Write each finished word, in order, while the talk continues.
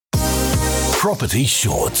Property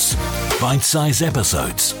Shorts. Bite-sized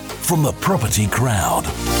episodes from the property crowd.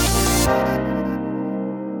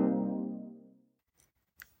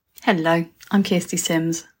 Hello, I'm Kirsty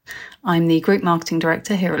Sims. I'm the Group Marketing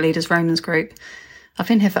Director here at Leaders Romans Group. I've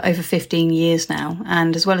been here for over 15 years now,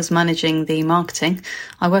 and as well as managing the marketing,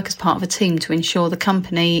 I work as part of a team to ensure the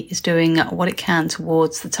company is doing what it can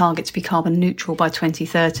towards the target to be carbon neutral by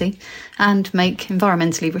 2030 and make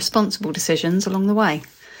environmentally responsible decisions along the way.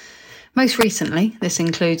 Most recently, this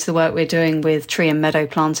includes the work we're doing with tree and meadow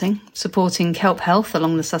planting, supporting kelp health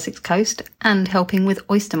along the Sussex coast, and helping with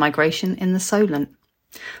oyster migration in the Solent.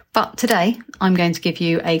 But today, I'm going to give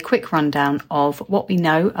you a quick rundown of what we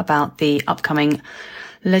know about the upcoming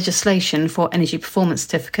legislation for energy performance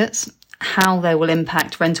certificates, how they will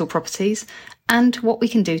impact rental properties, and what we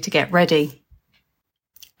can do to get ready.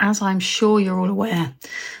 As I'm sure you're all aware,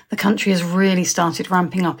 the country has really started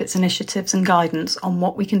ramping up its initiatives and guidance on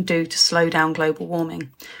what we can do to slow down global warming,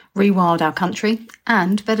 rewild our country,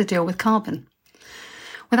 and better deal with carbon.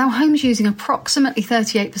 With our homes using approximately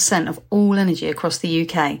 38% of all energy across the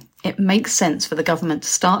UK, it makes sense for the government to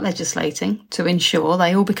start legislating to ensure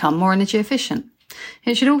they all become more energy efficient.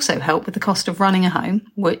 It should also help with the cost of running a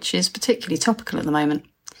home, which is particularly topical at the moment.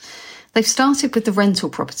 They've started with the rental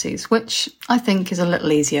properties, which I think is a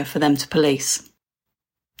little easier for them to police.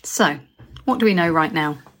 So, what do we know right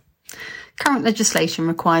now? Current legislation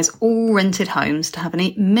requires all rented homes to have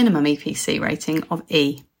a minimum EPC rating of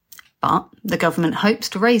E. But the government hopes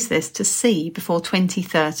to raise this to C before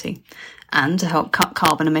 2030. And to help cut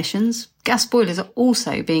carbon emissions, gas boilers are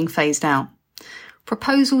also being phased out.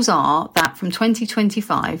 Proposals are that from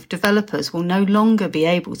 2025, developers will no longer be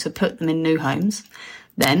able to put them in new homes.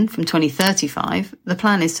 Then, from 2035, the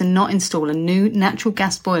plan is to not install a new natural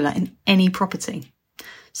gas boiler in any property.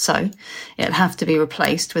 So, it'll have to be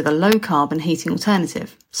replaced with a low-carbon heating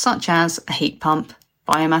alternative, such as a heat pump,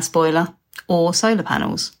 biomass boiler, or solar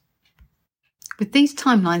panels. With these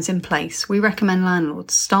timelines in place, we recommend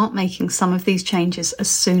landlords start making some of these changes as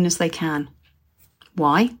soon as they can.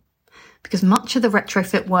 Why? Because much of the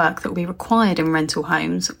retrofit work that will be required in rental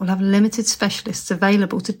homes will have limited specialists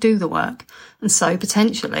available to do the work, and so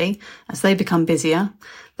potentially, as they become busier,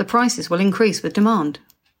 the prices will increase with demand.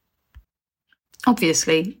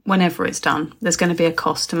 Obviously, whenever it's done, there's going to be a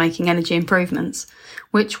cost to making energy improvements,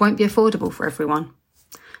 which won't be affordable for everyone.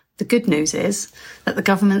 The good news is that the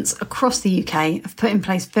governments across the UK have put in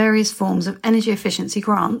place various forms of energy efficiency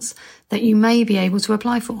grants that you may be able to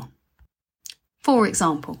apply for. For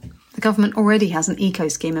example, the government already has an eco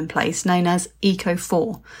scheme in place known as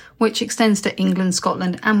Eco4, which extends to England,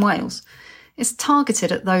 Scotland and Wales. It's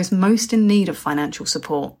targeted at those most in need of financial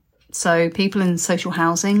support, so people in social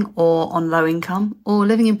housing or on low income or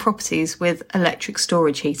living in properties with electric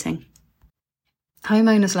storage heating.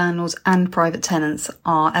 Homeowners, landlords and private tenants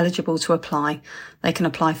are eligible to apply. They can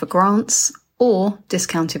apply for grants or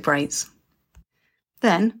discounted rates.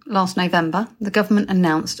 Then, last November, the government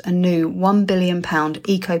announced a new £1 billion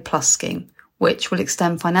Eco Plus scheme, which will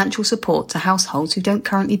extend financial support to households who don't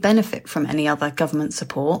currently benefit from any other government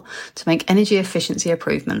support to make energy efficiency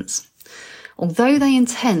improvements. Although they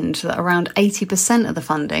intend that around 80% of the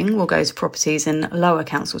funding will go to properties in lower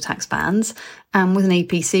council tax bands and with an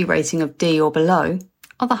EPC rating of D or below,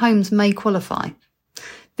 other homes may qualify.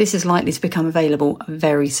 This is likely to become available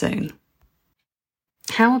very soon.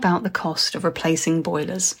 How about the cost of replacing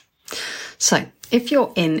boilers? So, if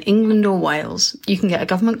you're in England or Wales, you can get a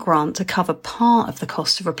government grant to cover part of the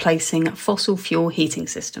cost of replacing fossil fuel heating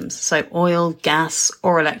systems, so oil, gas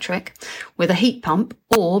or electric, with a heat pump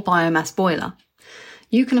or biomass boiler.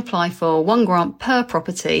 You can apply for one grant per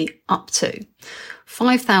property up to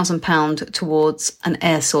 £5,000 towards an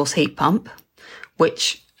air source heat pump,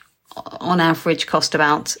 which on average cost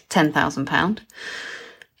about £10,000,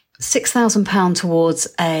 £6,000 towards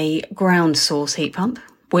a ground source heat pump,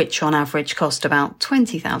 which on average cost about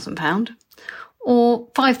 £20,000, or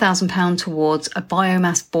 £5,000 towards a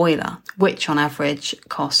biomass boiler, which on average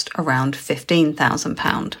cost around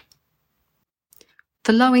 £15,000.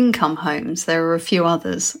 For low-income homes, there are a few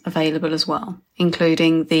others available as well,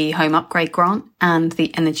 including the Home Upgrade Grant and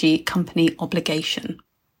the Energy Company Obligation.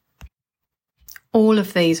 All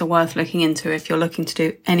of these are worth looking into if you're looking to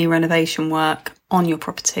do any renovation work on your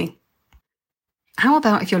property. How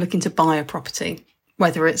about if you're looking to buy a property,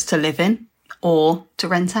 whether it's to live in or to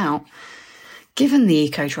rent out? Given the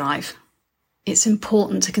eco drive, it's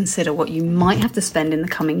important to consider what you might have to spend in the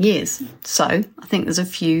coming years. So I think there's a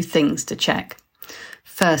few things to check.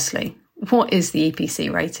 Firstly, what is the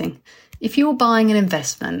EPC rating? If you're buying an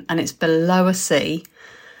investment and it's below a C,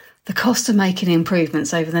 The cost of making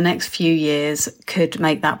improvements over the next few years could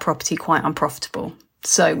make that property quite unprofitable.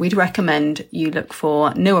 So we'd recommend you look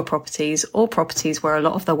for newer properties or properties where a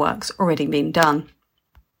lot of the work's already been done.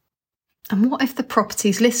 And what if the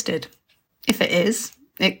property's listed? If it is,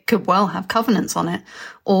 it could well have covenants on it,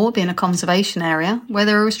 or be in a conservation area where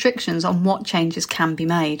there are restrictions on what changes can be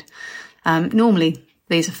made. Normally,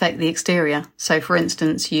 these affect the exterior. So, for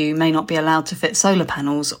instance, you may not be allowed to fit solar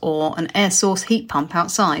panels or an air source heat pump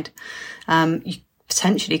outside. You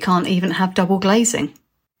potentially can't even have double glazing.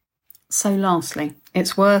 So lastly,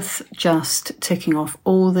 it's worth just ticking off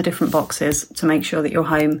all the different boxes to make sure that your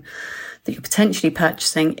home that you're potentially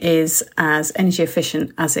purchasing is as energy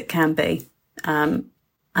efficient as it can be.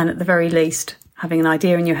 And at the very least, having an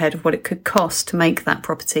idea in your head of what it could cost to make that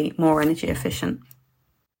property more energy efficient.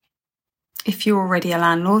 If you're already a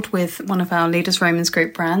landlord with one of our Leaders Romans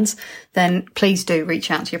Group brands, then please do reach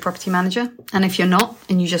out to your property manager. And if you're not,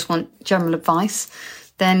 and you just want general advice,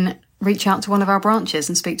 then reach out to one of our branches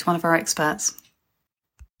and speak to one of our experts.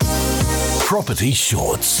 Property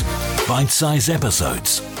Shorts. Bite-sized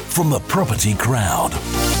episodes from the property crowd.